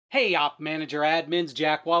Hey OpManager admins,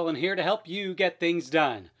 Jack Wallen here to help you get things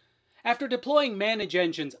done. After deploying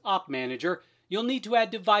ManageEngine's OpManager, you'll need to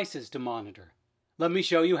add devices to monitor. Let me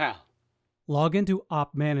show you how. Log into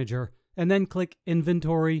OpManager and then click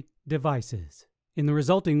Inventory Devices. In the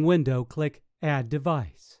resulting window, click Add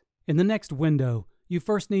Device. In the next window, you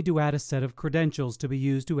first need to add a set of credentials to be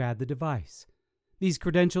used to add the device. These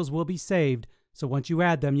credentials will be saved, so once you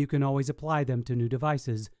add them, you can always apply them to new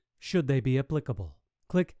devices, should they be applicable.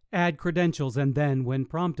 Click Add Credentials and then, when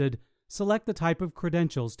prompted, select the type of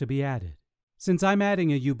credentials to be added. Since I'm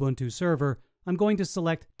adding a Ubuntu server, I'm going to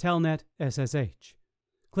select Telnet SSH.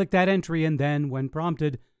 Click that entry and then, when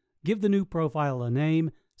prompted, give the new profile a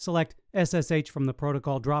name, select SSH from the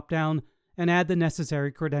protocol dropdown, and add the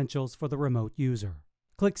necessary credentials for the remote user.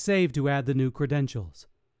 Click Save to add the new credentials.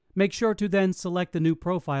 Make sure to then select the new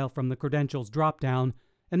profile from the credentials dropdown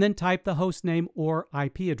and then type the host name or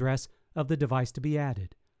IP address of the device to be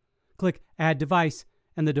added. Click Add Device,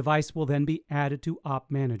 and the device will then be added to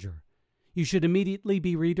OpManager. You should immediately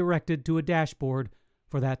be redirected to a dashboard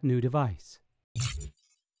for that new device.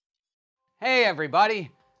 Hey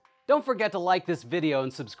everybody! Don't forget to like this video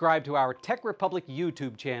and subscribe to our TechRepublic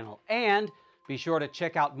YouTube channel, and be sure to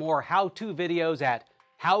check out more how-to videos at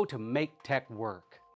How to Make Tech Work.